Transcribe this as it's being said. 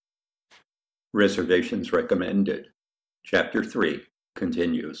Reservations recommended. Chapter 3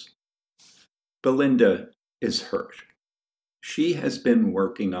 continues. Belinda is hurt. She has been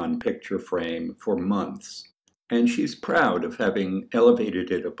working on Picture Frame for months, and she's proud of having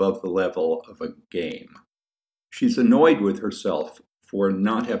elevated it above the level of a game. She's annoyed with herself for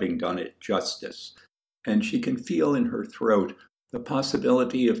not having done it justice, and she can feel in her throat the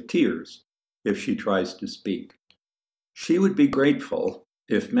possibility of tears if she tries to speak. She would be grateful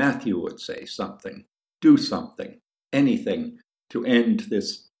if Matthew would say something, do something, anything to end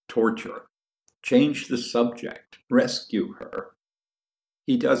this torture, change the subject, rescue her.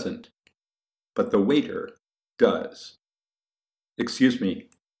 He doesn't, but the waiter does. "Excuse me,"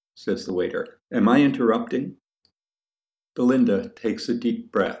 says the waiter. "Am I interrupting?" Belinda takes a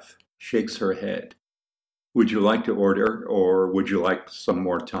deep breath, shakes her head. "Would you like to order, or would you like some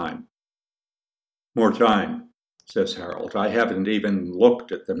more time?" "More time," says Harold. "I haven't even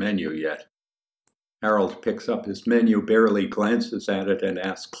looked at the menu yet." Harold picks up his menu, barely glances at it, and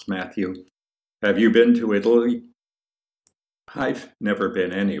asks Matthew, "Have you been to Italy?" "I've never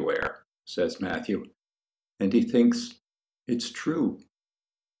been anywhere," says Matthew, and he thinks it's true.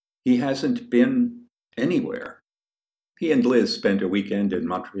 He hasn't been anywhere. He and Liz spend a weekend in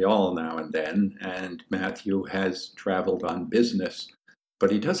Montreal now and then, and Matthew has traveled on business,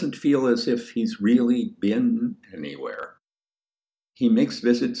 but he doesn't feel as if he's really been anywhere. He makes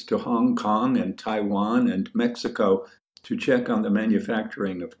visits to Hong Kong and Taiwan and Mexico to check on the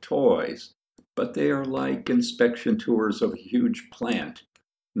manufacturing of toys, but they are like inspection tours of a huge plant,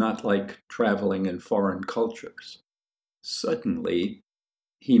 not like traveling in foreign cultures. Suddenly,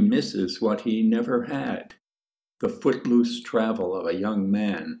 he misses what he never had, the footloose travel of a young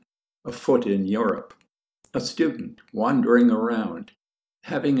man, afoot in Europe, a student wandering around,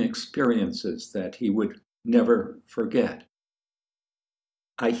 having experiences that he would never forget.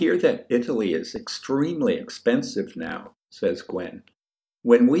 "I hear that Italy is extremely expensive now," says Gwen.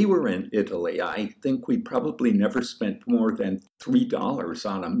 "When we were in Italy, I think we probably never spent more than $3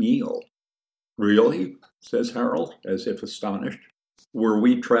 on a meal." "Really?" says Harold, as if astonished. "Were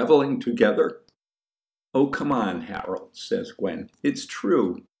we traveling together?" "Oh, come on, Harold," says Gwen. "It's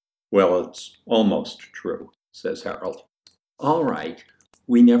true." "Well, it's almost true," says Harold. "All right,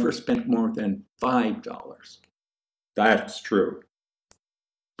 we never spent more than $5. "That's true."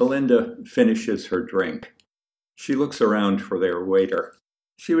 Belinda finishes her drink. She looks around for their waiter.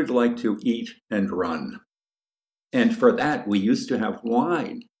 She would like to eat and run. "And for that, we used to have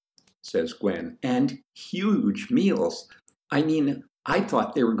wine," says Gwen, "and huge meals. I mean, I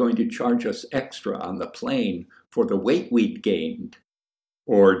thought they were going to charge us extra on the plane for the weight we'd gained."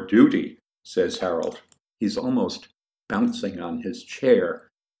 "Or duty," says Harold. He's almost bouncing on his chair.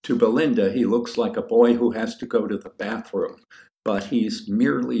 To Belinda, he looks like a boy who has to go to the bathroom, but he's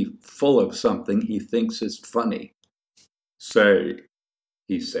merely full of something he thinks is funny. "Say,"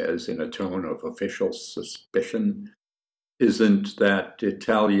 he says in a tone of official suspicion, "isn't that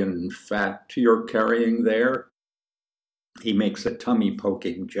Italian fat you're carrying there?" He makes a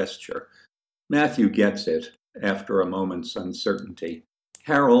tummy-poking gesture. Matthew gets it after a moment's uncertainty.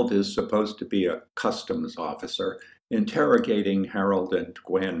 Harold is supposed to be a customs officer, interrogating Harold and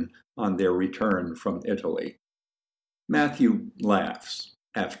Gwen on their return from Italy. Matthew laughs,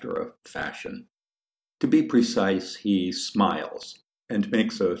 after a fashion. To be precise, he smiles and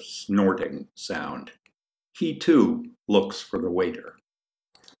makes a snorting sound. He, too, looks for the waiter.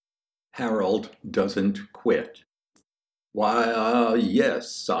 Harold doesn't quit. "Why,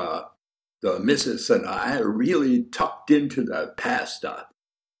 yes, the missus and I really tucked into the pasta."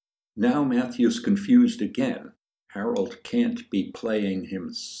 Now Matthew's confused again. Harold can't be playing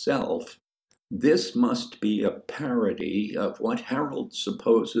himself. This must be a parody of what Harold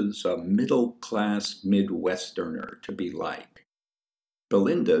supposes a middle-class Midwesterner to be like.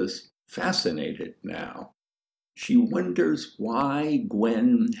 Belinda's fascinated now. She wonders why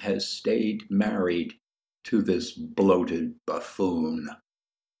Gwen has stayed married to this bloated buffoon.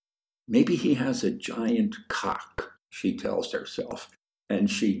 Maybe he has a giant cock, she tells herself, and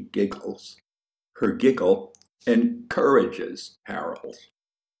she giggles. Her giggle encourages Harold.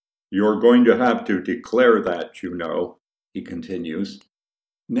 "You're going to have to declare that, you know," he continues.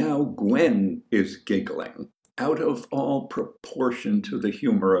 Now Gwen is giggling, out of all proportion to the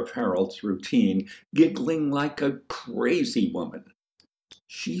humor of Harold's routine, giggling like a crazy woman.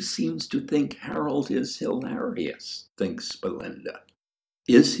 She seems to think Harold is hilarious, thinks Belinda.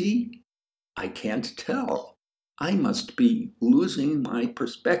 Is he? I can't tell. I must be losing my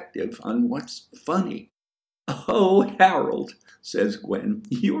perspective on what's funny. "Oh, Harold," says Gwen,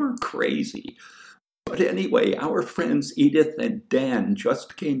 "you're crazy. But anyway, our friends Edith and Dan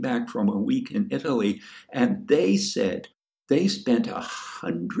just came back from a week in Italy, and they said they spent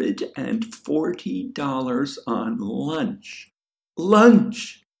 $140 on lunch.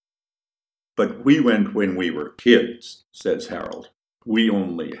 Lunch! But we went when we were kids, says Harold. We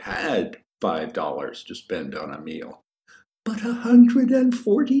only had $5 to spend on a meal. But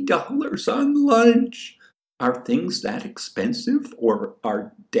 $140 on lunch! Are things that expensive, or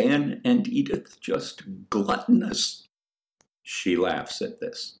are Dan and Edith just gluttonous? She laughs at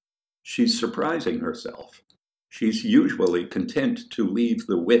this. She's surprising herself. She's usually content to leave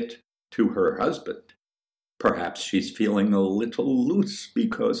the wit to her husband. Perhaps she's feeling a little loose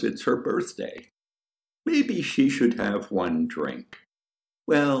because it's her birthday. Maybe she should have one drink.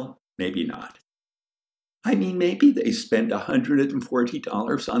 Well, maybe not. I mean, maybe they spend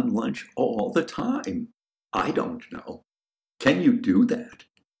 $140 on lunch all the time. I don't know. Can you do that?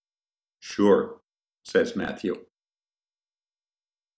 Sure, says Matthew.